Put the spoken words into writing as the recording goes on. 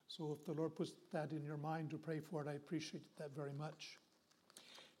So if the Lord puts that in your mind to pray for it, I appreciate that very much.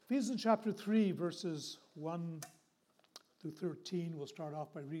 Ephesians chapter 3, verses 1 through 13. We'll start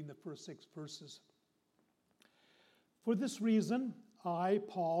off by reading the first 6 verses. For this reason, I,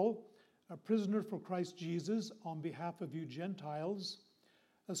 Paul, a prisoner for Christ Jesus, on behalf of you Gentiles,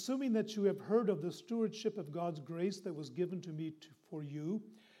 assuming that you have heard of the stewardship of God's grace that was given to me for you,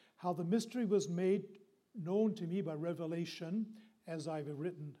 how the mystery was made known to me by revelation, as I've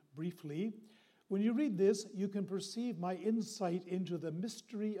written briefly. When you read this, you can perceive my insight into the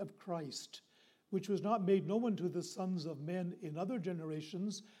mystery of Christ, which was not made known to the sons of men in other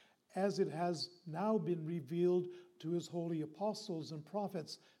generations, as it has now been revealed to his holy apostles and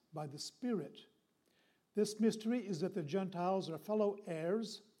prophets by the Spirit. This mystery is that the Gentiles are fellow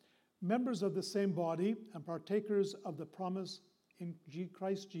heirs, members of the same body, and partakers of the promise in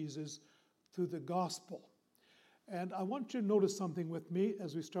Christ Jesus through the gospel. And I want you to notice something with me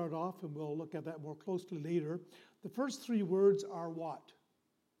as we start off, and we'll look at that more closely later. The first 3 words are what?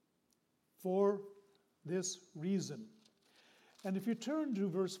 For this reason. And if you turn to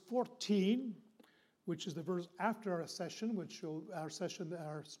verse 14, which is the verse after our session, our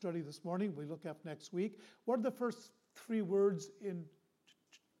study this morning, we look at next week. What are the first 3 words in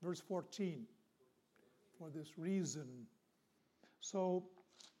verse 14? For this reason. So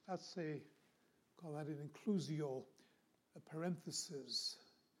that's call that an inclusio, a parenthesis.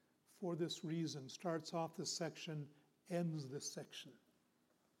 For this reason, starts off this section, ends this section.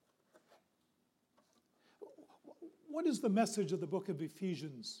 What is the message of the book of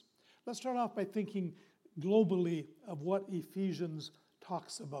Ephesians? Let's start off by thinking globally of what Ephesians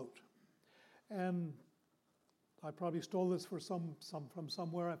talks about. And I probably stole this from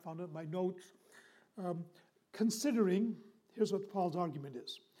somewhere. I found it in my notes. Here's what Paul's argument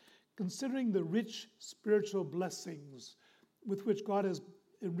is. Considering the rich spiritual blessings with which God has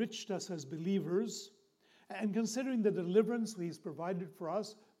enriched us as believers, and considering the deliverance he's provided for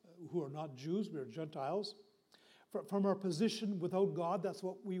us, who are not Jews, we are Gentiles, from our position without God. That's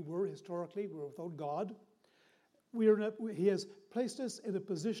what we were historically. We were without God. He has placed us in a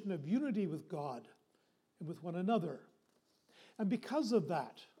position of unity with God and with one another. And because of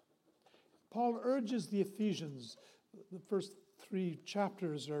that, Paul urges the Ephesians, the first 3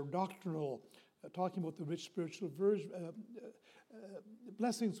 chapters are doctrinal, talking about the rich spiritual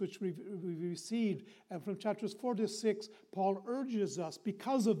blessings which we've received. And from chapters 4 to 6, Paul urges us,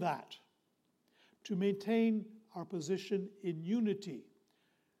 because of that, to maintain our position in unity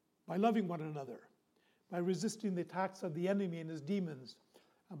by loving one another, by resisting the attacks of the enemy and his demons,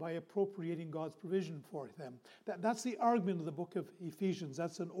 and by appropriating God's provision for them. That's the argument of the book of Ephesians.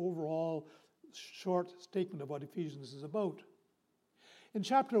 That's an overall short statement of what Ephesians is about. In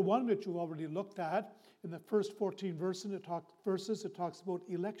chapter 1, which you've already looked at, in the first 14 verses, it talks about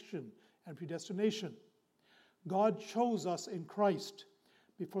election and predestination. God chose us in Christ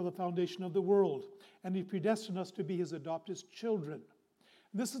before the foundation of the world, and he predestined us to be his adopted children.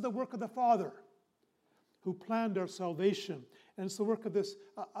 And this is the work of the Father who planned our salvation, and it's the work of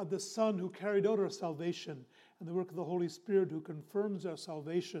the Son who carried out our salvation, and the work of the Holy Spirit who confirms our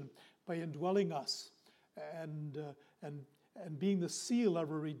salvation by indwelling us and being the seal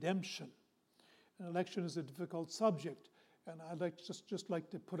of our redemption. And election is a difficult subject, and I'd like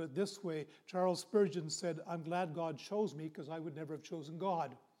to put it this way. Charles Spurgeon said, "I'm glad God chose me because I would never have chosen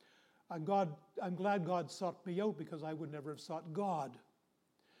God. I'm glad God sought me out because I would never have sought God."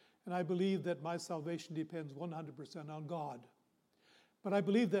 And I believe that my salvation depends 100% on God. But I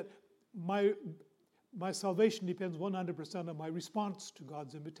believe that my salvation depends 100% on my response to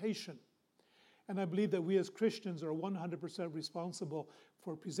God's invitation. And I believe that we as Christians are 100% responsible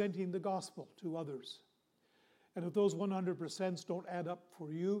for presenting the gospel to others. And if those 100% don't add up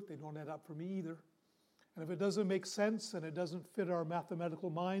for you, they don't add up for me either. And if it doesn't make sense and it doesn't fit our mathematical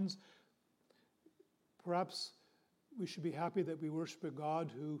minds, perhaps we should be happy that we worship a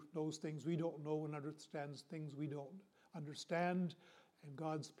God who knows things we don't know and understands things we don't understand. And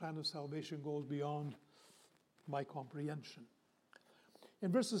God's plan of salvation goes beyond my comprehension.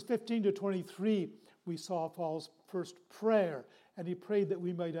 In verses 15 to 23, we saw Paul's first prayer, and he prayed that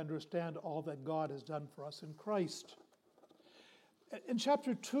we might understand all that God has done for us in Christ. In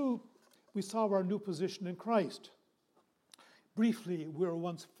chapter 2, we saw our new position in Christ. Briefly, we were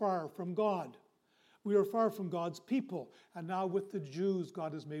once far from God. We were far from God's people, and now with the Jews,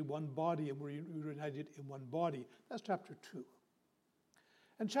 God has made one body, and we're united in one body. That's chapter 2.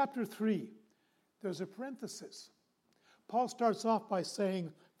 In chapter 3, there's a parenthesis. Paul starts off by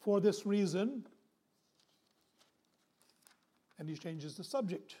saying, "For this reason," and he changes the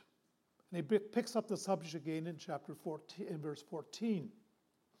subject. And he picks up the subject again in chapter 14, in verse 14.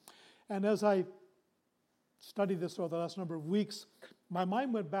 And as I studied this over the last number of weeks, my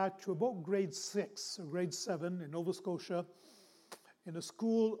mind went back to about grade 6 or grade 7 in Nova Scotia, in a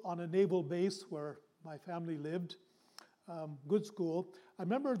school on a naval base where my family lived, good school. I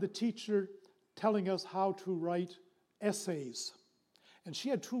remember the teacher telling us how to write essays. And she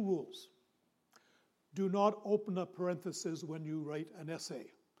had 2 rules. Do not open a parenthesis when you write an essay.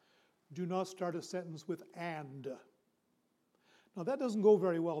 Do not start a sentence with "and." Now that doesn't go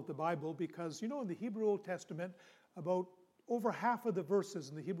very well with the Bible because, in the Hebrew Old Testament, about over half of the verses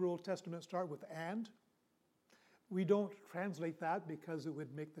in the Hebrew Old Testament start with "and." We don't translate that because it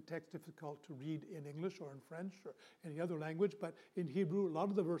would make the text difficult to read in English or in French or any other language, but in Hebrew, a lot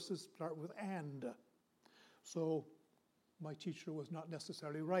of the verses start with "and." So my teacher was not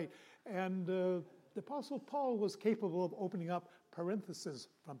necessarily right. And the Apostle Paul was capable of opening up parentheses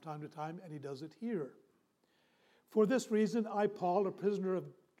from time to time, and he does it here. For this reason, I, Paul, a prisoner of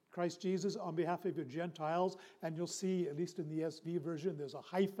Christ Jesus, on behalf of you Gentiles, and you'll see, at least in the ESV version, there's a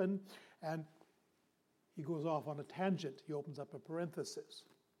hyphen, and he goes off on a tangent. He opens up a parenthesis.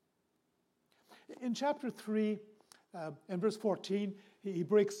 In chapter 3 and verse 14, he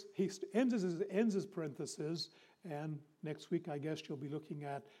ends his parenthesis, and next week I guess you'll be looking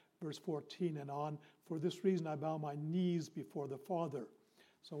at verse 14 and on. For this reason I bow my knees before the Father.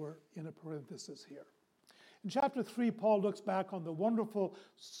 So we're in a parenthesis here. In chapter 3, Paul looks back on the wonderful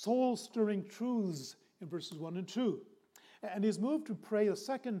soul-stirring truths in verses 1 and 2. And he's moved to pray a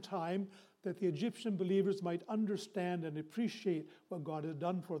second time that the Egyptian believers might understand and appreciate what God had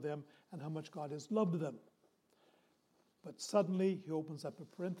done for them and how much God has loved them. But suddenly he opens up a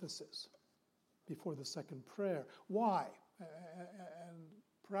parenthesis before the second prayer. Why? And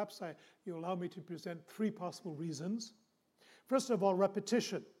perhaps you allow me to present 3 possible reasons. First of all,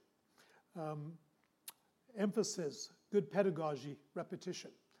 repetition. Emphasis, good pedagogy,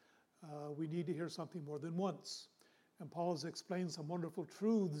 repetition. We need to hear something more than once. And Paul has explained some wonderful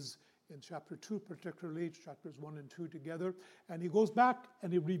truths in chapter 2, particularly chapters 1 and 2 together. And he goes back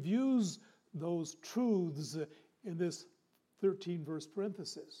and he reviews those truths in this 13-verse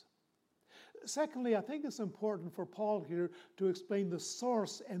parenthesis. Secondly, I think it's important for Paul here to explain the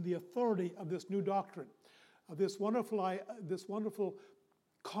source and the authority of this new doctrine, of this wonderful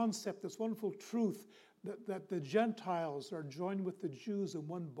concept, this wonderful truth that the Gentiles are joined with the Jews in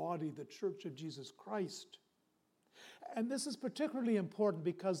one body, the Church of Jesus Christ. And this is particularly important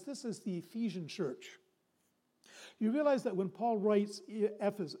because this is the Ephesian church. You realize that when Paul writes the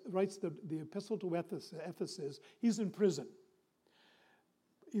epistle to Ephesus, he's in prison.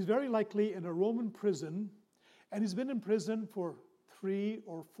 He's very likely in a Roman prison, and he's been in prison for 3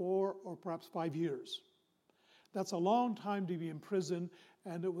 or 4 or perhaps 5 years. That's a long time to be in prison,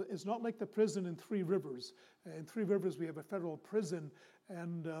 and it's not like the prison in Three Rivers. In Three Rivers, we have a federal prison,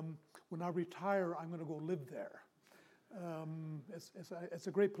 and when I retire, I'm going to go live there. It's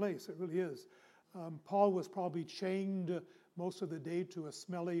a great place, it really is. Paul was probably chained most of the day to a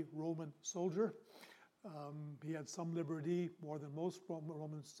smelly Roman soldier. He had some liberty, more than most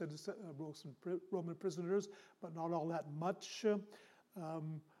Roman prisoners, but not all that much.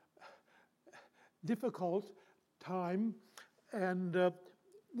 Difficult time. And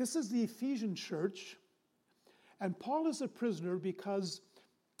this is the Ephesian church. And Paul is a prisoner because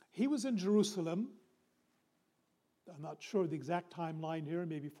he was in Jerusalem. I'm not sure the exact timeline here,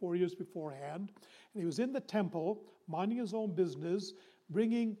 maybe 4 years beforehand. And he was in the temple, minding his own business,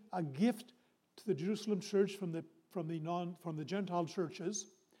 bringing a gift to the Jerusalem church from the Gentile churches,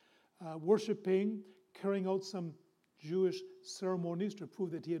 worshiping, carrying out some Jewish ceremonies to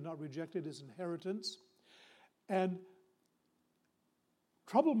prove that he had not rejected his inheritance. And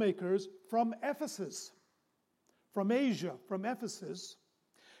troublemakers from Ephesus, from Asia, from Ephesus,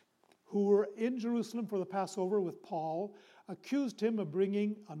 who were in Jerusalem for the Passover with Paul, accused him of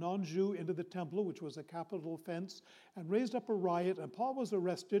bringing a non-Jew into the temple, which was a capital offense, and raised up a riot, and Paul was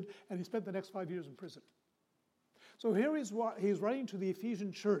arrested, and he spent the next 5 years in prison. So here he's writing to the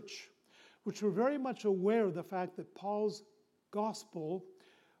Ephesian church, which were very much aware of the fact that Paul's gospel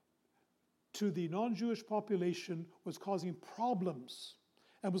to the non-Jewish population was causing problems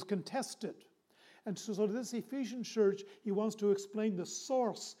and was contested. And so to this Ephesian church, he wants to explain the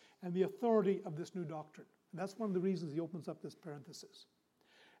source and the authority of this new doctrine. And that's one of the reasons he opens up this parenthesis.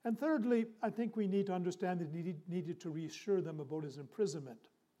 And thirdly, I think we need to understand that he needed to reassure them about his imprisonment.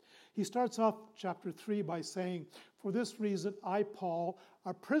 He starts off chapter 3 by saying, for this reason, I, Paul,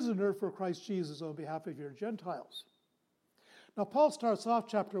 a prisoner for Christ Jesus on behalf of your Gentiles. Now, Paul starts off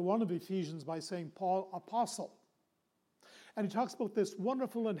chapter 1 of Ephesians by saying, Paul, apostle. And he talks about this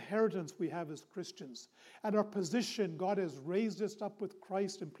wonderful inheritance we have as Christians and our position. God has raised us up with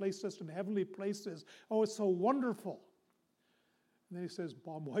Christ and placed us in heavenly places. Oh, it's so wonderful. And then he says,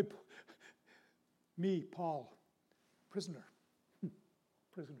 me, Paul, prisoner.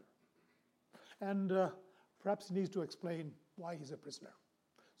 Prisoner. And perhaps he needs to explain why he's a prisoner.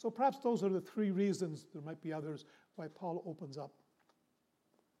 So perhaps those are the three reasons, there might be others, why Paul opens up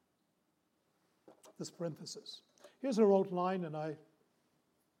this parenthesis. Here's our outline, and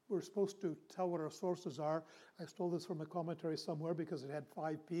we're supposed to tell what our sources are. I stole this from a commentary somewhere because it had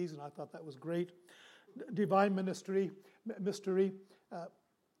 5 P's, and I thought that was great. Divine mystery.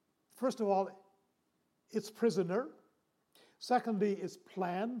 First of all, it's prisoner. Secondly, it's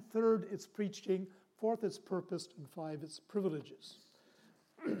plan. Third, it's preaching. Fourth, it's purpose. And 5, it's privileges.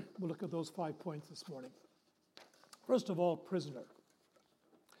 We'll look at those 5 points this morning. First of all, prisoner.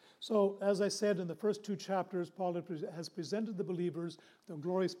 So, as I said in the first 2 chapters, Paul has presented the believers their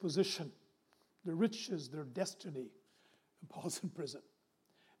glorious position, their riches, their destiny, and Paul's in prison.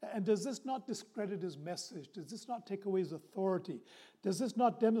 And does this not discredit his message? Does this not take away his authority? Does this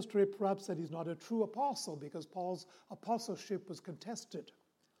not demonstrate perhaps that he's not a true apostle because Paul's apostleship was contested?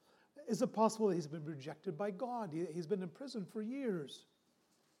 Is it possible that he's been rejected by God? He's been in prison for years.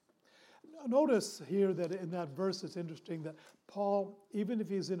 Notice here that in that verse it's interesting that Paul, even if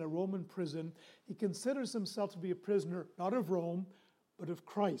he's in a Roman prison, he considers himself to be a prisoner not of Rome, but of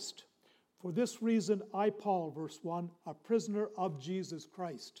Christ. For this reason, I, Paul, verse 1, a prisoner of Jesus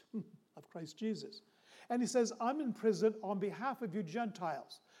Christ, of Christ Jesus. And he says, I'm in prison on behalf of you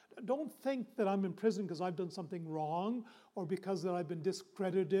Gentiles. Don't think that I'm in prison because I've done something wrong or because that I've been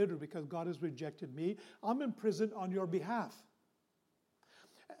discredited or because God has rejected me. I'm in prison on your behalf.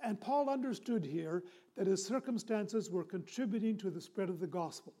 And Paul understood here that his circumstances were contributing to the spread of the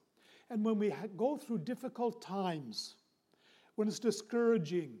gospel. And when we go through difficult times, when it's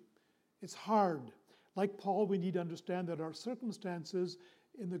discouraging, it's hard. Like Paul, we need to understand that our circumstances,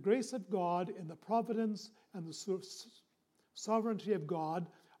 in the grace of God, in the providence and the sovereignty of God,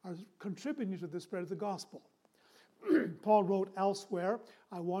 are contributing to the spread of the gospel. Paul wrote elsewhere,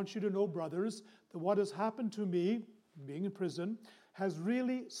 I want you to know, brothers, that what has happened to me, being in prison, has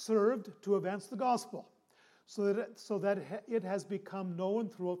really served to advance the gospel, so that it has become known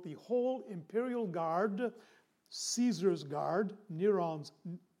throughout the whole imperial guard, Caesar's guard, Nero's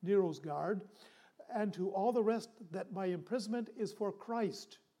guard, and to all the rest that my imprisonment is for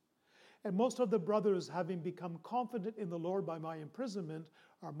Christ. And most of the brothers, having become confident in the Lord by my imprisonment,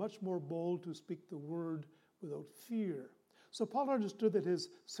 are much more bold to speak the word without fear. So Paul understood that his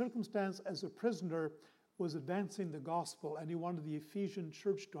circumstance as a prisoner was advancing the gospel, and he wanted the Ephesian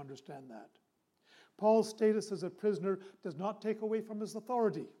church to understand that. Paul's status as a prisoner does not take away from his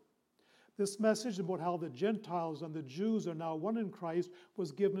authority. This message about how the Gentiles and the Jews are now one in Christ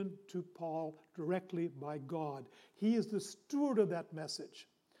was given to Paul directly by God. He is the steward of that message.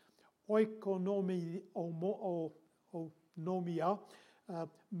 Oikonomia,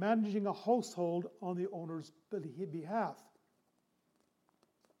 managing a household on the owner's behalf.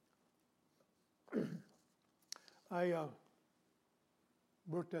 I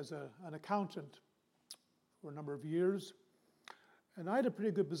worked as an accountant for a number of years, and I had a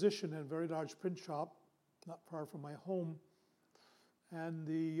pretty good position in a very large print shop, not far from my home. And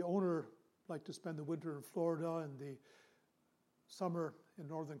the owner liked to spend the winter in Florida and the summer in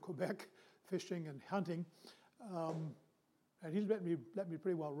northern Quebec, fishing and hunting. And he let me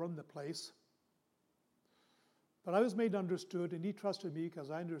pretty well run the place. But I was made understood, and he trusted me because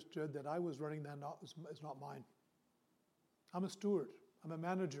I understood that I was running that is not mine. I'm a steward. I'm a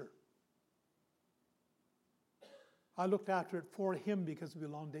manager. I looked after it for him because it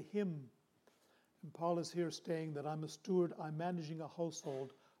belonged to him. And Paul is here saying that I'm a steward. I'm managing a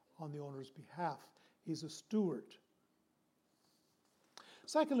household on the owner's behalf. He's a steward.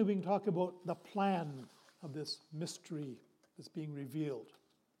 Secondly, we can talk about the plan of this mystery that's being revealed.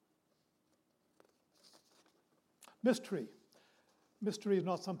 Mystery. Mystery is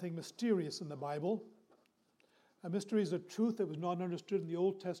not something mysterious in the Bible. A mystery is a truth that was not understood in the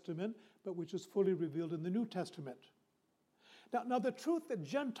Old Testament, but which is fully revealed in the New Testament. Now the truth that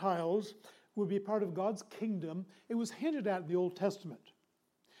Gentiles would be part of God's kingdom, it was hinted at in the Old Testament.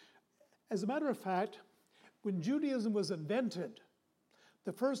 As a matter of fact, when Judaism was invented,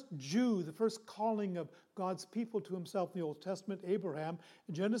 the first Jew, the first calling of God's people to himself in the Old Testament, Abraham,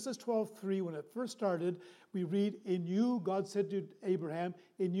 in Genesis 12:3, when it first started, we read, in you, God said to Abraham,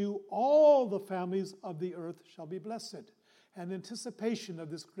 in you all the families of the earth shall be blessed. An anticipation of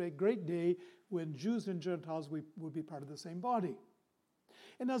this great day when Jews and Gentiles would be part of the same body.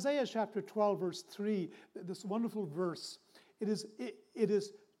 In Isaiah chapter 12, verse 3, this wonderful verse, It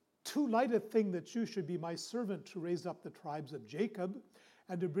is too light a thing that you should be my servant to raise up the tribes of Jacob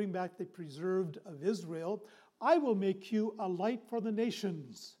and to bring back the preserved of Israel. I will make you a light for the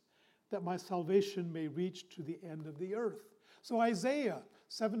nations, that my salvation may reach to the end of the earth. So Isaiah,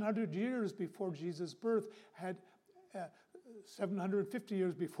 700 years before Jesus' birth, had 750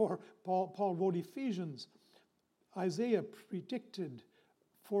 years before Paul wrote Ephesians, Isaiah predicted,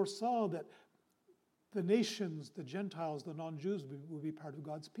 foresaw that the nations, the Gentiles, the non-Jews will be part of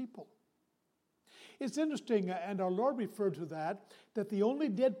God's people. It's interesting, and our Lord referred to that the only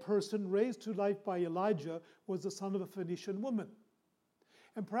dead person raised to life by Elijah was the son of a Phoenician woman.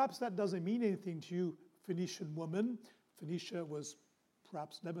 And perhaps that doesn't mean anything to you, Phoenician woman. Phoenicia was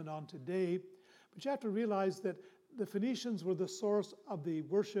perhaps Lebanon today. But you have to realize that the Phoenicians were the source of the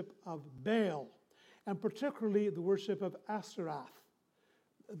worship of Baal, and particularly the worship of Ashtaroth,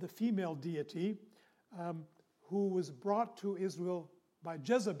 the female deity, who was brought to Israel by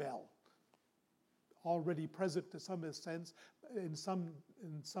Jezebel, already present to some extent, in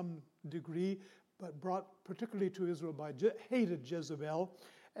some degree, but brought particularly to Israel by hated Jezebel.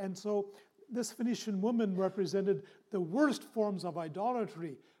 And so this Phoenician woman represented the worst forms of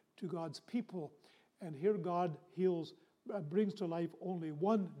idolatry to God's people. And here God brings to life only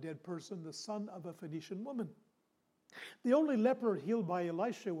one dead person, the son of a Phoenician woman. The only leper healed by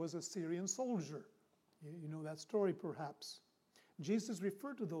Elisha was a Syrian soldier. You know that story perhaps. Jesus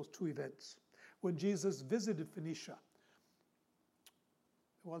referred to those two events when Jesus visited Phoenicia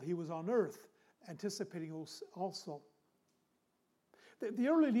while he was on earth, anticipating also.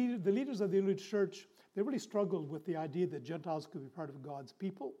 The leaders of the early church, they really struggled with the idea that Gentiles could be part of God's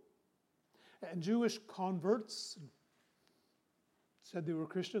people. And Jewish converts said they were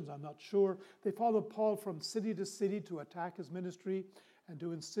Christians, I'm not sure. They followed Paul from city to city to attack his ministry and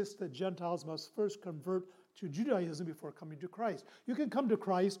to insist that Gentiles must first convert to Judaism before coming to Christ. You can come to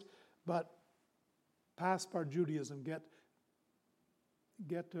Christ, but pass by Judaism,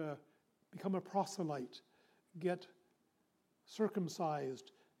 become a proselyte, get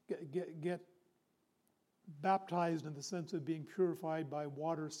circumcised, get baptized in the sense of being purified by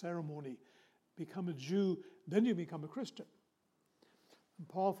water ceremony, become a Jew, then you become a Christian. And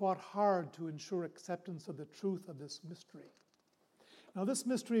Paul fought hard to ensure acceptance of the truth of this mystery. Now, this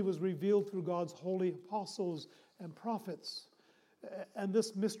mystery was revealed through God's holy apostles and prophets. And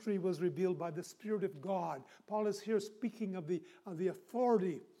this mystery was revealed by the Spirit of God. Paul is here speaking of the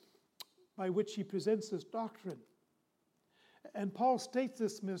authority by which he presents this doctrine. And Paul states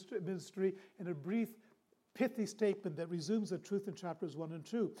this mystery in a brief, pithy statement that resumes the truth in chapters 1 and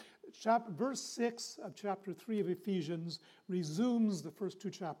 2. Verse 6 of chapter 3 of Ephesians resumes the first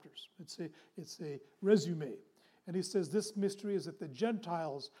two chapters. It's a resume. And he says, this mystery is that the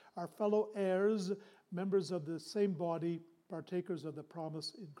Gentiles are fellow heirs, members of the same body, partakers of the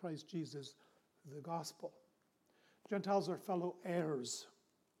promise in Christ Jesus, the gospel. Gentiles are fellow heirs.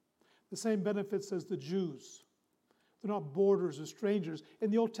 The same benefits as the Jews. They're not borders or strangers.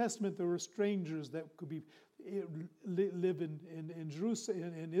 In the Old Testament, there were strangers that could live in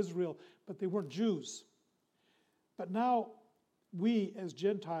Jerusalem, in Israel, but they weren't Jews. But now, we as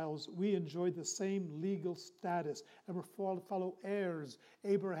Gentiles, we enjoy the same legal status, and we're fellow heirs.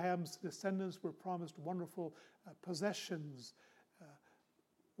 Abraham's descendants were promised wonderful possessions,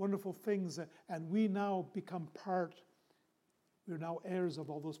 wonderful things, and we now become we're now heirs of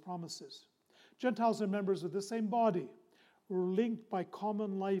all those promises. Gentiles are members of the same body. We're linked by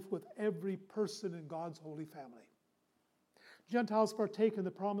common life with every person in God's holy family. Gentiles partake in the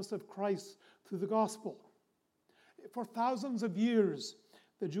promise of Christ through the gospel. For thousands of years,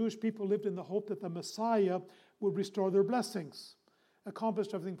 the Jewish people lived in the hope that the Messiah would restore their blessings, accomplish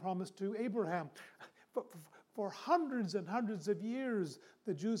everything promised to Abraham. For hundreds and hundreds of years,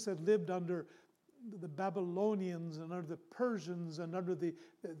 the Jews had lived under the Babylonians and under the Persians and under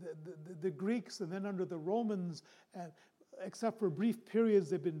the Greeks and then under the Romans. And except for brief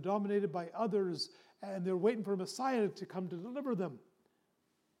periods, they've been dominated by others, and they're waiting for a Messiah to come to deliver them.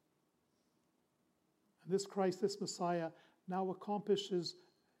 And this Christ, this Messiah, now accomplishes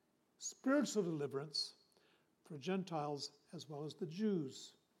spiritual deliverance for Gentiles as well as the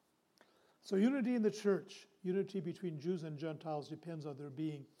Jews. So unity in the church, unity between Jews and Gentiles, depends on their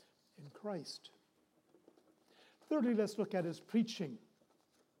being in Christ. Thirdly, let's look at his preaching.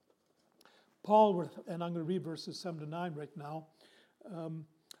 Paul, and I'm going to read verses 7 to 9 right now.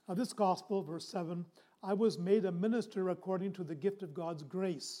 Of this gospel, verse 7, I was made a minister according to the gift of God's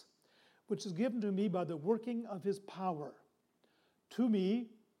grace, which is given to me by the working of his power. To me,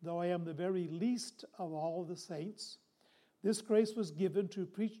 though I am the very least of all the saints, this grace was given to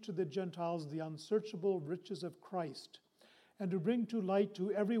preach to the Gentiles the unsearchable riches of Christ, and to bring to light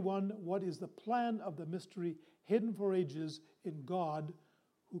to everyone what is the plan of the mystery hidden for ages in God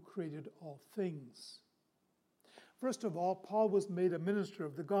who created all things. First of all, Paul was made a minister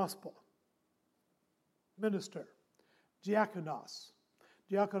of the gospel. Minister, diakonos.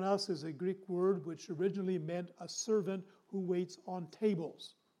 Diakonos is a Greek word which originally meant a servant who waits on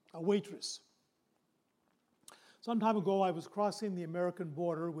tables, a waitress. Some time ago, I was crossing the American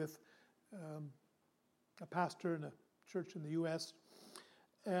border with a pastor in a church in the U.S.,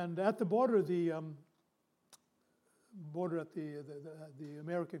 and at the border, the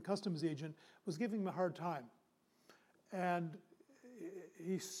American customs agent was giving him a hard time, and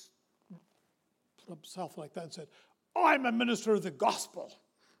he put himself like that and said, "Oh, I'm a minister of the gospel.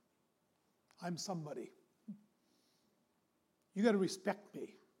 I'm somebody. You got to respect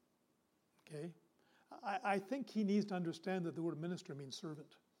me." Okay? I think he needs to understand that the word minister means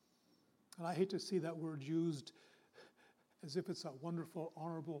servant. And I hate to see that word used as if it's a wonderful,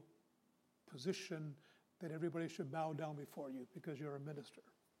 honorable position that everybody should bow down before you because you're a minister.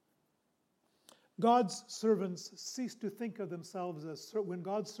 God's servants cease to think of themselves as, when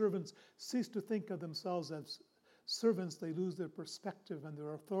God's servants cease to think of themselves as servants, they lose their perspective and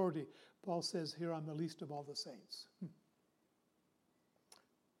their authority. Paul says, "Here I'm the least of all the saints."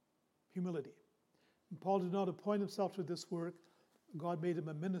 Humility. And Paul did not appoint himself to this work. God made him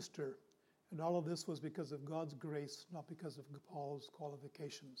a minister. And all of this was because of God's grace, not because of Paul's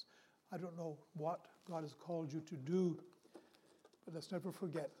qualifications. I don't know what God has called you to do, but let's never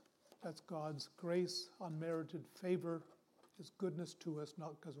forget that's God's grace, unmerited favor, His goodness to us,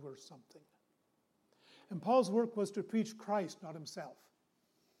 not because we're something. And Paul's work was to preach Christ, not himself.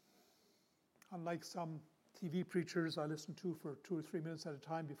 Unlike some TV preachers I listen to for 2 or 3 minutes at a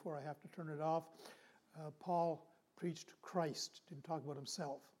time before I have to turn it off, Paul preached Christ, didn't talk about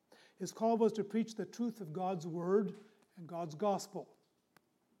himself. His call was to preach the truth of God's word and God's gospel.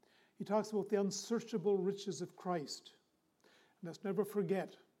 He talks about the unsearchable riches of Christ. And let's never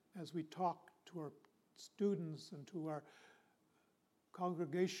forget, as we talk to our students and to our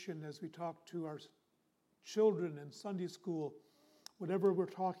congregation, as we talk to our children in Sunday school, whatever we're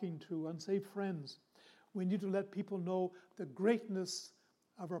talking to, unsaved friends, we need to let people know the greatness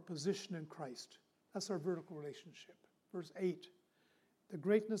of our position in Christ. That's our vertical relationship. Verse 8, the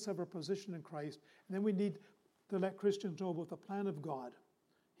greatness of our position in Christ. And then we need to let Christians know about the plan of God.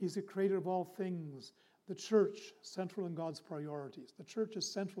 He's the creator of all things. The church, central in God's priorities. The church is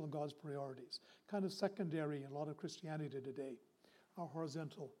central in God's priorities. Kind of secondary in a lot of Christianity today. Our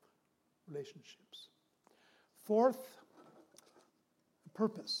horizontal relationships. Fourth,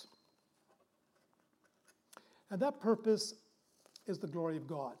 purpose. And that purpose is the glory of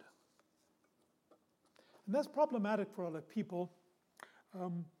God. And that's problematic for a lot of people.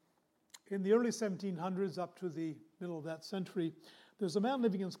 In the early 1700s up to the middle of that century, there's a man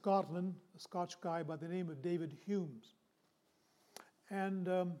living in Scotland, a Scotch guy by the name of David Hume. And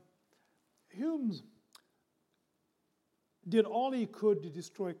Hume did all he could to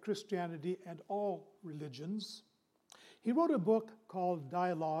destroy Christianity and all religions. He wrote a book called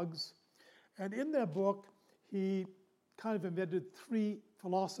Dialogues, and in that book, he kind of invented 3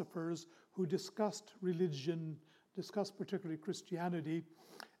 philosophers who discussed religion, discussed particularly Christianity,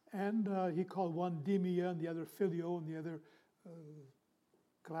 and he called one Demia and the other Phileo and the other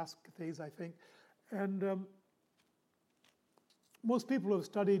Calascates, I think. And most people who have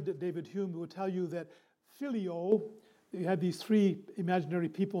studied David Hume will tell you that Phileo, you had these 3 imaginary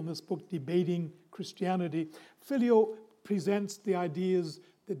people in this book debating Christianity. Phileo presents the ideas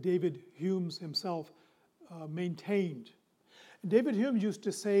that David Hume himself maintained. And David Hume used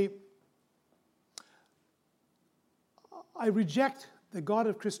to say, I reject the God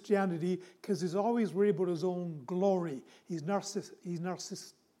of Christianity because he's always worried about his own glory. He's narcissistic.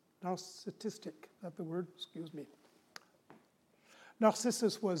 Not the word? Excuse me.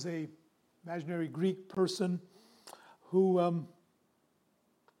 Narcissus was a imaginary Greek person who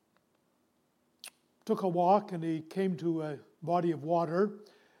took a walk, and he came to a body of water,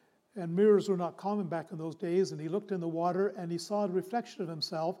 and mirrors were not common back in those days, and he looked in the water and he saw a reflection of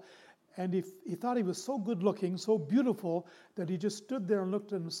himself, and he thought he was so good looking, so beautiful, that he just stood there and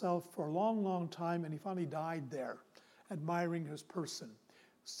looked at himself for a long, long time, and he finally died there, admiring his person,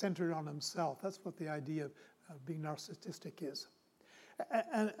 centered on himself. That's what the idea of being narcissistic is.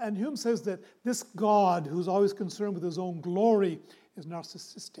 And Hume says that this God, who's always concerned with his own glory, is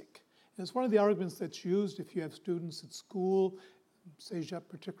narcissistic. And it's one of the arguments that's used if you have students at school, Cégep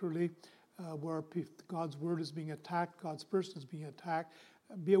particularly, where God's word is being attacked, God's person is being attacked.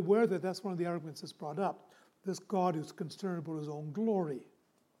 Be aware that that's one of the arguments that's brought up. This God who's concerned about his own glory.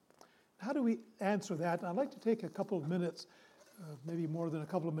 How do we answer that? I'd like to take a couple of minutes maybe more than a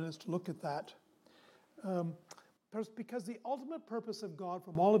couple of minutes to look at that. Because the ultimate purpose of God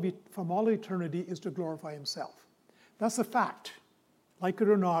from all eternity is to glorify himself. That's a fact. Like it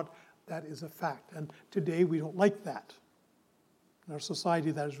or not, that is a fact. And today we don't like that. In our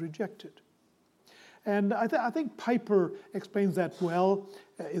society, that is rejected. And I think Piper explains that well.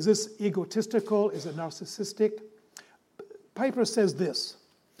 Is this egotistical? Is it narcissistic? Piper says this.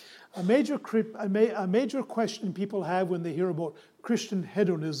 A major question people have when they hear about Christian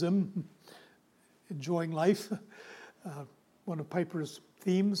hedonism, enjoying life, one of Piper's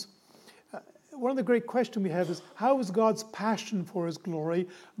themes. One of the great questions we have is, how is God's passion for his glory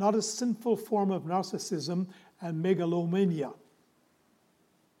not a sinful form of narcissism and megalomania?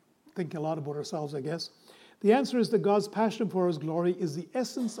 Thinking a lot about ourselves, I guess. The answer is that God's passion for his glory is the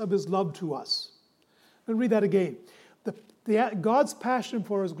essence of his love to us. Let me read that again. God's passion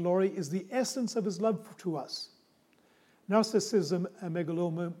for his glory is the essence of his love to us. Narcissism and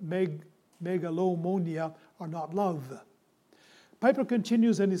megalomania are not love. Piper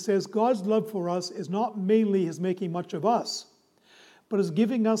continues and he says, God's love for us is not mainly his making much of us, but is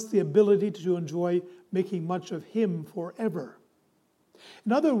giving us the ability to enjoy making much of him forever.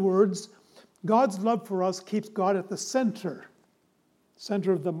 In other words, God's love for us keeps God at the center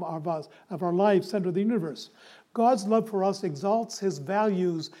of our lives, center of the universe. God's love for us exalts his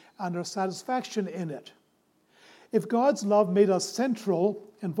values and our satisfaction in it. If God's love made us central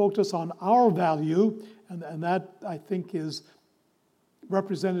and focused on our value, and that I think is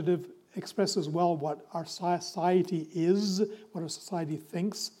representative, expresses well what our society is, what our society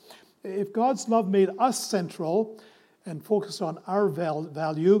thinks. If God's love made us central and focused on our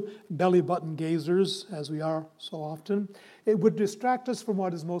value, belly button gazers, as we are so often, it would distract us from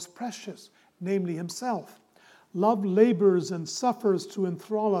what is most precious, namely himself. Love labors and suffers to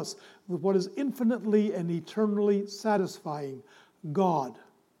enthrall us with what is infinitely and eternally satisfying, God.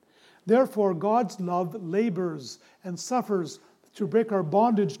 Therefore, God's love labors and suffers to break our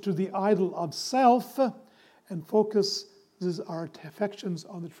bondage to the idol of self and focuses our affections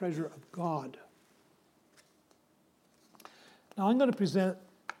on the treasure of God. Now I'm going to present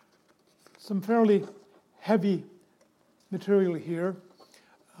some fairly heavy material here.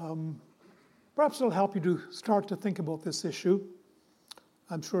 Perhaps it'll help you to start to think about this issue.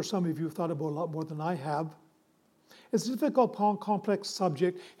 I'm sure some of you have thought about it a lot more than I have. It's a difficult, complex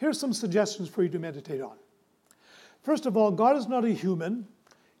subject. Here's some suggestions for you to meditate on. First of all, God is not a human.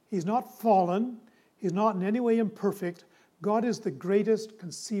 He's not fallen. He's not in any way imperfect. God is the greatest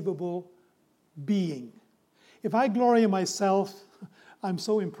conceivable being. If I glory in myself, I'm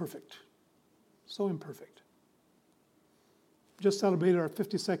so imperfect. So imperfect. Just celebrated our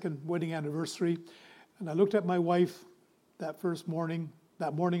 52nd wedding anniversary, and I looked at my wife that morning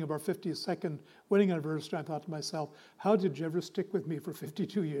of our 52nd wedding anniversary. I thought to myself, how did you ever stick with me for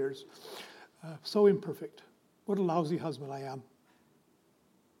 52 years? So imperfect. What a lousy husband I am.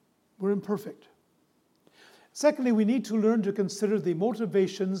 We're imperfect. Secondly, we need to learn to consider the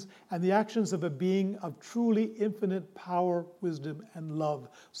motivations and the actions of a being of truly infinite power, wisdom, and love,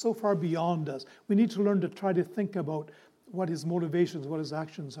 so far beyond us. We need to learn to try to think about what his motivations, what his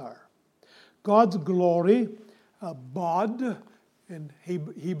actions are. God's glory, bod in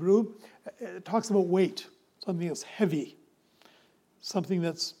Hebrew, talks about weight, something that's heavy, something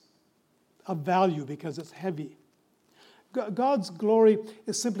that's of value because it's heavy. God's glory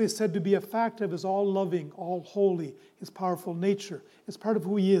is simply said to be a fact of his all-loving, all-holy, his powerful nature. It's part of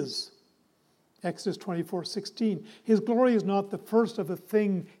who he is. Exodus 24:16. His glory is not the first of a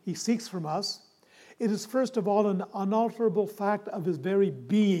thing he seeks from us. It is first of all an unalterable fact of his very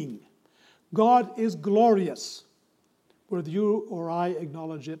being. God is glorious, whether you or I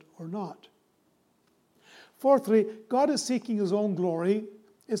acknowledge it or not. Fourthly, God is seeking his own glory.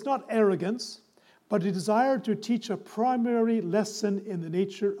 It's not arrogance, but a desire to teach a primary lesson in the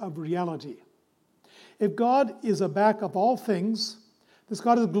nature of reality. If God is a back of all things, this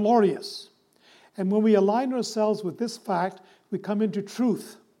God is glorious. And when we align ourselves with this fact, we come into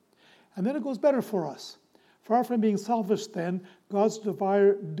truth. And then it goes better for us. Far from being selfish then, God's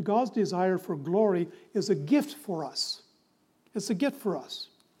desire for glory is a gift for us. It's a gift for us.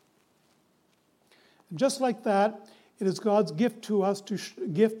 And just like that, it is God's gift to us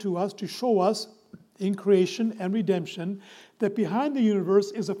to show us in creation and redemption that behind the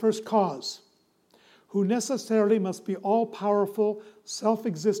universe is a first cause, who necessarily must be all-powerful,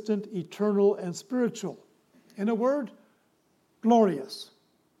 self-existent, eternal, and spiritual. In a word, glorious.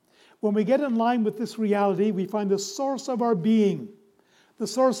 When we get in line with this reality, we find the source of our being, the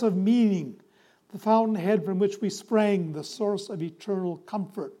source of meaning, the fountainhead from which we sprang, the source of eternal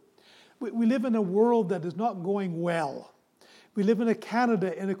comfort. We live in a world that is not going well. We live in a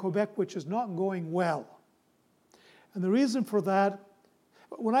Canada, in a Quebec, which is not going well. And the reason for that,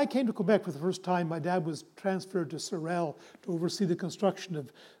 when I came to Quebec for the first time, my dad was transferred to Sorel to oversee the construction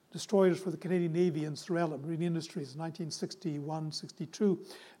of destroyers for the Canadian Navy in Sorel at Marine Industries in 1961, 62.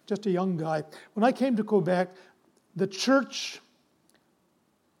 Just a young guy. When I came to Quebec, the church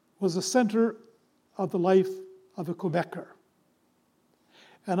was the center of the life of a Quebecer.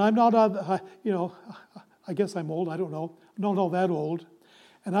 And I'm not, I guess I'm old, I don't know, not all that old.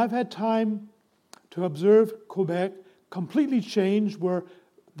 And I've had time to observe Quebec completely change, where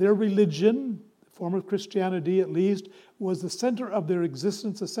their religion, form of Christianity at least, was the center of their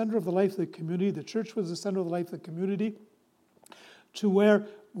existence, the center of the life of the community. The church was the center of the life of the community, to where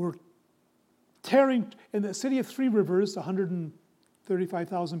we're tearing, in the city of Three Rivers,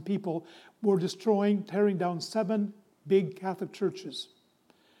 135,000 people, were tearing down 7 big Catholic churches.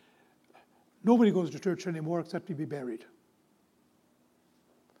 Nobody goes to church anymore except to be buried.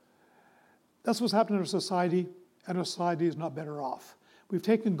 That's what's happening in our society, and our society is not better off. We've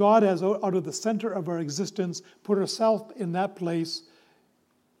taken God as out of the center of our existence, put ourselves in that place,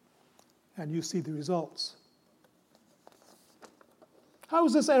 and you see the results. How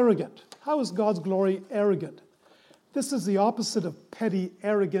is this arrogant? How is God's glory arrogant? This is the opposite of petty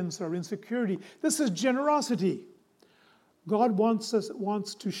arrogance or insecurity. This is generosity. God wants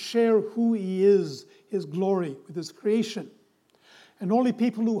to share who He is, His glory, with His creation. And only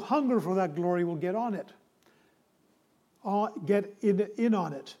people who hunger for that glory will get on it. Get in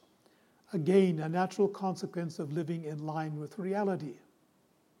on it. Again, a natural consequence of living in line with reality.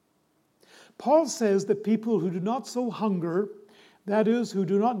 Paul says that people who do not so hunger, that is, who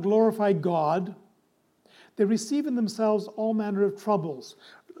do not glorify God, they receive in themselves all manner of troubles.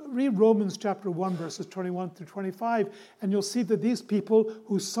 Read Romans chapter 1, verses 21 through 25, and you'll see that these people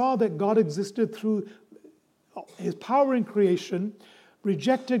who saw that God existed through His power in creation,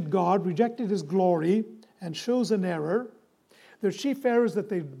 rejected God, rejected His glory, and chose an error. Their chief error is that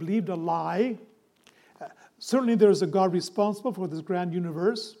they believed a lie. Certainly there is a God responsible for this grand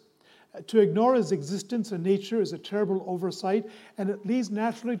universe. To ignore His existence and nature is a terrible oversight, and it leads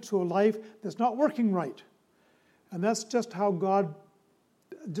naturally to a life that's not working right. And that's just how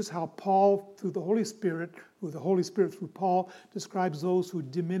Paul, through the Holy Spirit through Paul, describes those who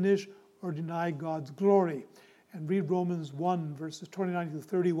diminish or deny God's glory. And read Romans 1, verses 29 to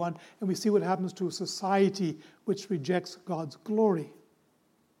 31, and we see what happens to a society which rejects God's glory.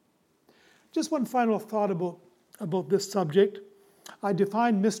 Just one final thought about this subject. I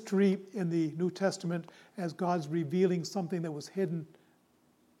define mystery in the New Testament as God's revealing something that was hidden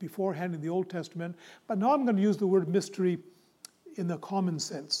beforehand in the Old Testament. But now I'm going to use the word mystery in the common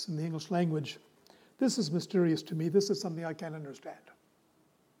sense, in the English language. This is mysterious to me. This is something I can't understand.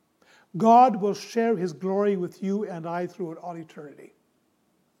 God will share His glory with you and I throughout all eternity.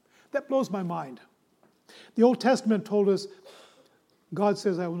 That blows my mind. The Old Testament told us, God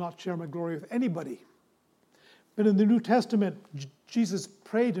says, I will not share my glory with anybody. But in the New Testament, Jesus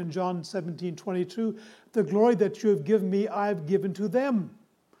prayed in John 17:22, the glory that you have given me, I have given to them,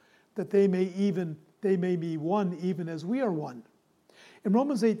 that they may be one, even as we are one. In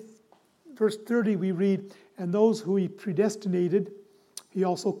Romans 8, verse 30, we read, and those who He predestinated, He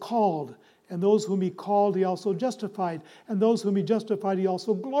also called. And those whom He called, He also justified. And those whom He justified, He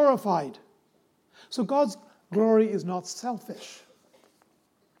also glorified. So God's glory is not selfish.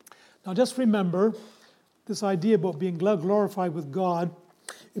 Now just remember this idea about being glorified with God.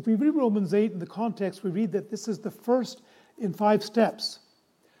 If we read Romans 8 in the context, we read that this is the first in 5 steps.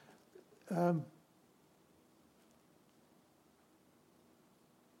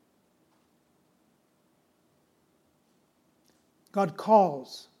 God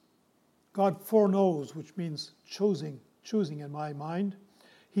calls. God foreknows, which means choosing in my mind.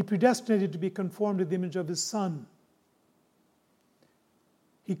 He predestinated to be conformed to the image of His Son.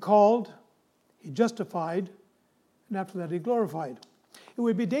 He called, He justified, and after that He glorified. It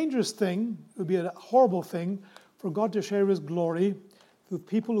would be a dangerous thing, it would be a horrible thing for God to share His glory with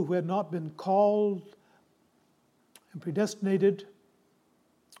people who had not been called and predestinated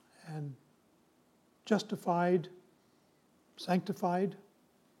and justified, sanctified.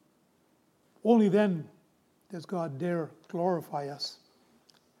 Only then does God dare glorify us.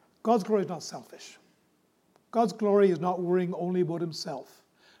 God's glory is not selfish. God's glory is not worrying only about Himself.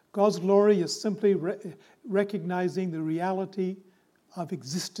 God's glory is simply recognizing the reality of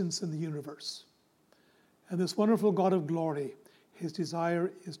existence in the universe. And this wonderful God of glory, His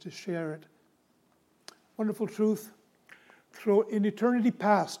desire is to share it. Wonderful truth. In eternity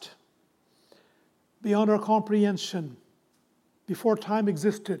past, beyond our comprehension, before time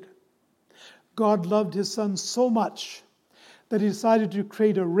existed, God loved His Son so much that he decided to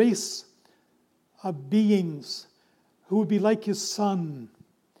create a race of beings who would be like his Son.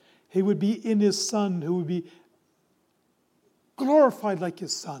 He would be in his Son, who would be glorified like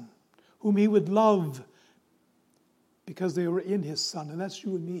his Son, whom he would love because they were in his Son, and that's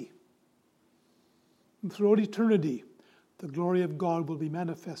you and me. And throughout eternity, the glory of God will be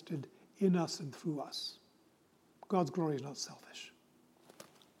manifested in us and through us. God's glory is not selfish.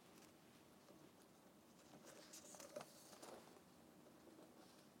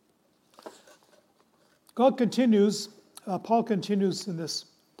 Paul continues in this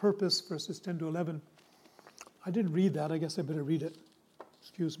purpose, verses 10 to 11. I didn't read that. I guess I better read it.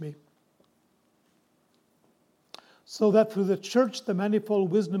 Excuse me. So that through the church the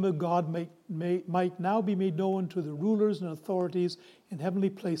manifold wisdom of God might now be made known to the rulers and authorities in heavenly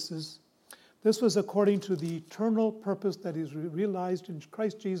places. This was according to the eternal purpose that is realized in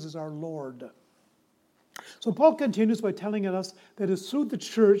Christ Jesus our Lord. So Paul continues by telling us that it's through the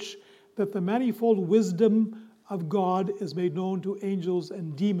church that the manifold wisdom of God is made known to angels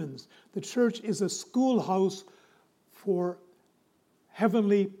and demons. The church is a schoolhouse for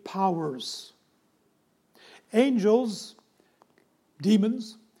heavenly powers. Angels,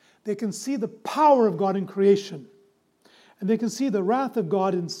 demons, they can see the power of God in creation. And they can see the wrath of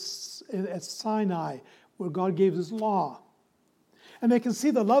God at Sinai, where God gave his law. And they can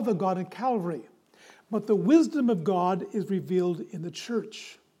see the love of God in Calvary. But the wisdom of God is revealed in the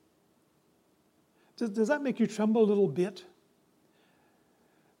church. Does that make you tremble a little bit?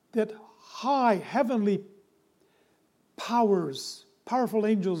 That high heavenly powers, powerful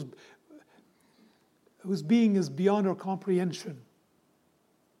angels, whose being is beyond our comprehension.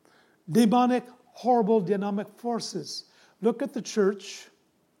 Demonic, horrible, dynamic forces look at the church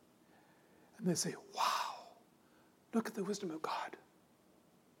and they say, wow, look at the wisdom of God.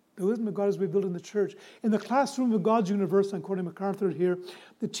 The wisdom of God is revealed in the church. In the classroom of God's universe, I'm quoting MacArthur here,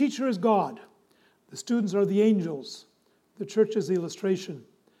 the teacher is God. The students are the angels. The church is the illustration.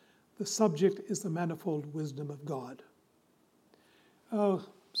 The subject is the manifold wisdom of God. Oh,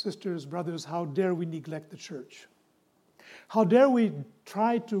 sisters, brothers, how dare we neglect the church? How dare we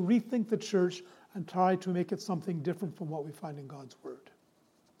try to rethink the church and try to make it something different from what we find in God's Word?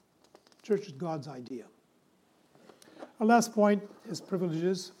 Church is God's idea. Our last point is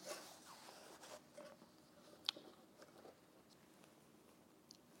privileges.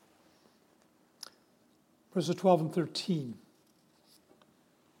 Verses 12 and 13.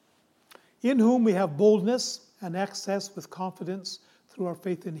 In whom we have boldness and access with confidence through our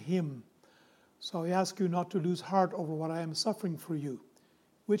faith in him. So I ask you not to lose heart over what I am suffering for you,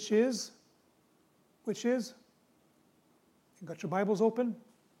 which is, you got your Bibles open?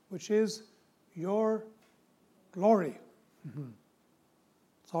 Which is your glory. Mm-hmm.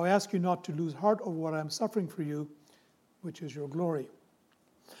 So I ask you not to lose heart over what I am suffering for you, which is your glory.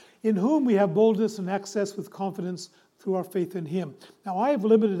 In whom we have boldness and access with confidence through our faith in him. Now, I have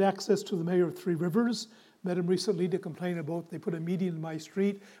limited access to the mayor of Three Rivers. Met him recently to complain about they put a median in my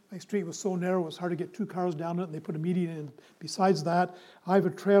street. My street was so narrow it was hard to get two cars down it, and they put a median in. Besides that, I have a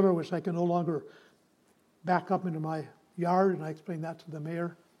trailer which I can no longer back up into my yard, and I explained that to the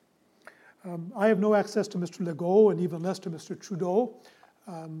mayor. I have no access to Mr. Legault and even less to Mr. Trudeau.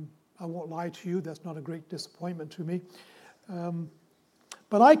 I won't lie to you, that's not a great disappointment to me.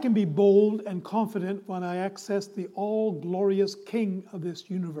 But I can be bold and confident when I access the all-glorious King of this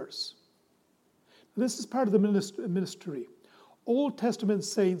universe. This is part of the ministry. Old Testament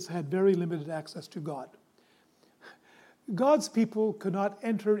saints had very limited access to God. God's people could not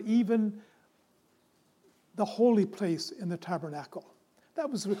enter even the holy place in the tabernacle. That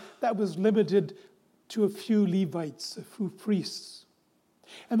was limited to a few Levites, a few priests.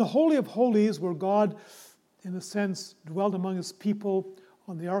 And the Holy of Holies, where God, in a sense, dwelled among his people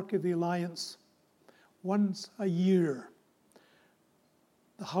on the Ark of the Alliance, once a year,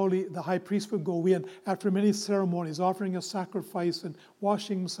 the high priest would go in after many ceremonies, offering a sacrifice and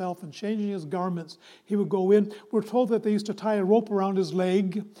washing himself and changing his garments. He would go in. We're told that they used to tie a rope around his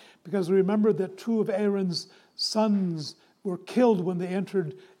leg because remember that two of Aaron's sons were killed when they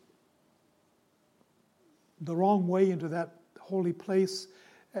entered the wrong way into that holy place,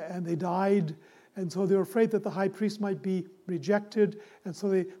 and they died. And so they were afraid that the high priest might be rejected, and so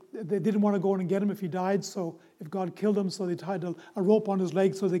they didn't want to go in and get him if he died, so if God killed him, so they tied a rope on his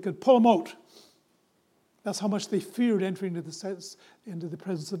leg so they could pull him out. That's how much they feared entering into the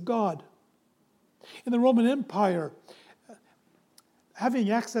presence of God. In the Roman Empire,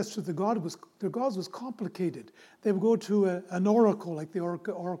 having access to their gods was complicated. They would go to an oracle, like the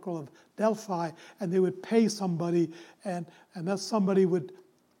oracle of Delphi, and they would pay somebody, and that somebody would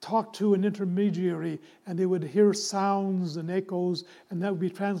talk to an intermediary, and they would hear sounds and echoes, and that would be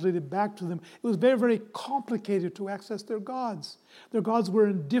translated back to them. It was very, very complicated to access their gods. Their gods were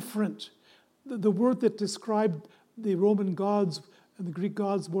indifferent. The word that described the Roman gods and the Greek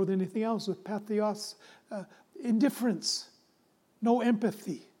gods more than anything else was pathos, indifference, no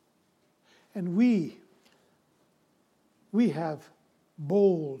empathy. And we have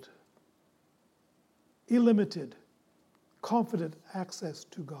bold, illimited, confident access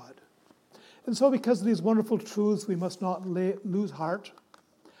to God. And so because of these wonderful truths, we must not lose heart.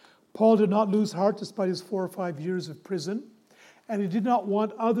 Paul did not lose heart despite his 4 or 5 years of prison, and he did not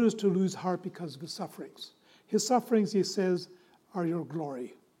want others to lose heart because of his sufferings. His sufferings, he says, are your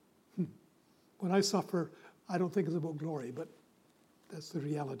glory. When I suffer, I don't think it's about glory, but that's the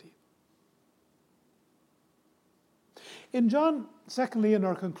reality. In John, secondly, in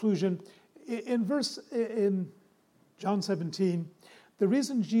our conclusion, in John 17, the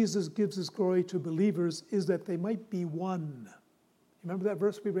reason Jesus gives his glory to believers is that they might be one. Remember that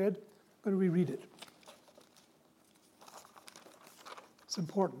verse we read? I'm going to reread it. It's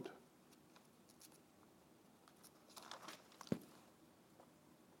important.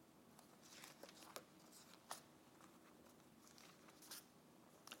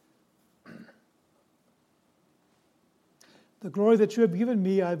 The glory that you have given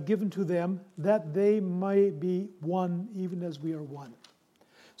me, I have given to them, that they might be one, even as we are one.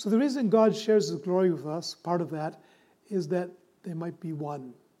 So the reason God shares his glory with us, part of that, is that they might be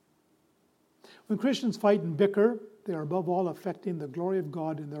one. When Christians fight and bicker, they are above all affecting the glory of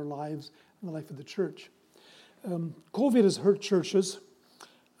God in their lives and the life of the church. COVID has hurt churches.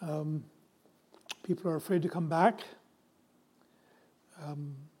 People are afraid to come back.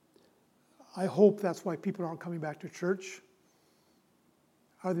 I hope that's why people aren't coming back to church.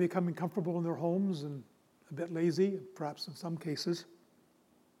 Are they becoming comfortable in their homes and a bit lazy, perhaps in some cases?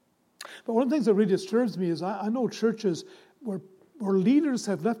 But one of the things that really disturbs me is I know churches where leaders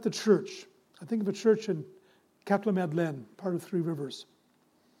have left the church. I think of a church in Cap-la-Madeleine, part of Three Rivers.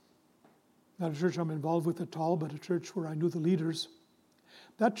 Not a church I'm involved with at all, but a church where I knew the leaders.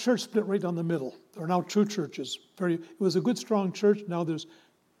 That church split right down the middle. There are now 2 churches. It was a good, strong church. Now there's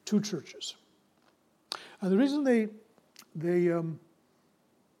 2 churches. And the reason they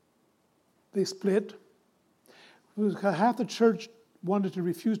split was half the church wanted to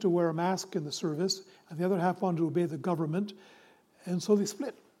refuse to wear a mask in the service, and the other half wanted to obey the government, and so they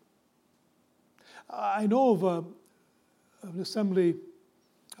split. I know of an assembly,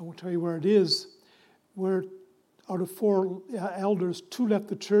 I won't tell you where it is, where out of 4 elders, 2 left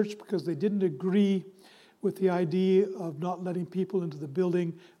the church because they didn't agree with the idea of not letting people into the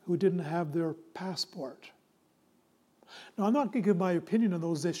building who didn't have their passport. Now, I'm not going to give my opinion on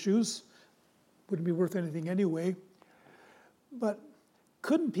those issues. Wouldn't be worth anything anyway. But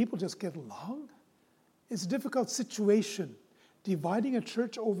couldn't people just get along? It's a difficult situation. Dividing a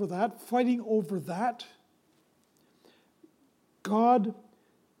church over that, fighting over that. God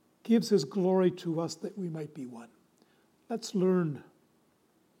gives his glory to us that we might be one. Let's learn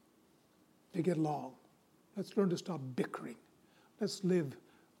to get along. Let's learn to stop bickering. Let's live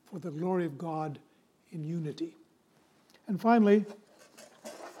for the glory of God in unity. And finally,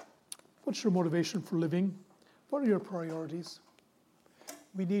 what's your motivation for living? What are your priorities?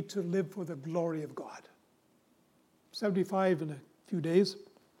 We need to live for the glory of God. 75 in a few days.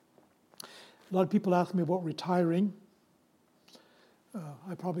 A lot of people ask me about retiring.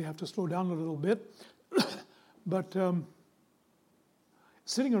 I probably have to slow down a little bit. But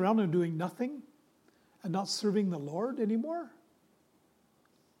sitting around and doing nothing and not serving the Lord anymore?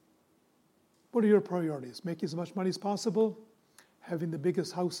 What are your priorities? Making as much money as possible? Having the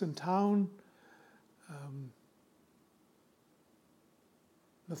biggest house in town?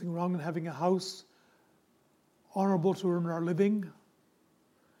 Nothing wrong in having a house, honorable to earn our living.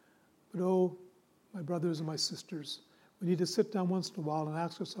 But oh, my brothers and my sisters, we need to sit down once in a while and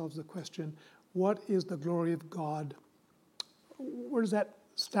ask ourselves the question, what is the glory of God? Where does that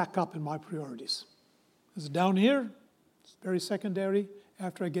stack up in my priorities? Is it down here? It's very secondary.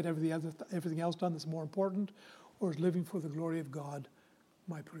 After I get everything else done that's more important? Or is living for the glory of God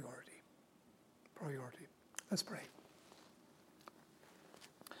my priority? Priority. Let's pray.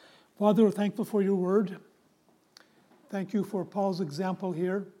 Father, we're thankful for your word. Thank you for Paul's example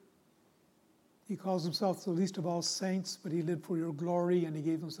here. He calls himself the least of all saints, but he lived for your glory and he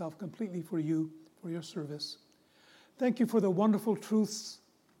gave himself completely for you, for your service. Thank you for the wonderful truths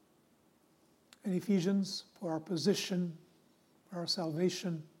in Ephesians, for our position, for our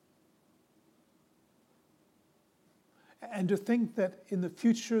salvation. And to think that in the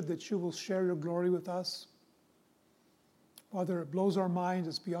future that you will share your glory with us. Father, it blows our minds.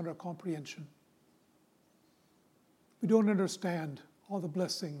 It's beyond our comprehension. We don't understand all the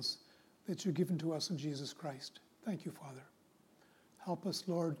blessings that you've given to us in Jesus Christ. Thank you, Father. Help us,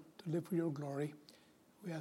 Lord, to live for your glory.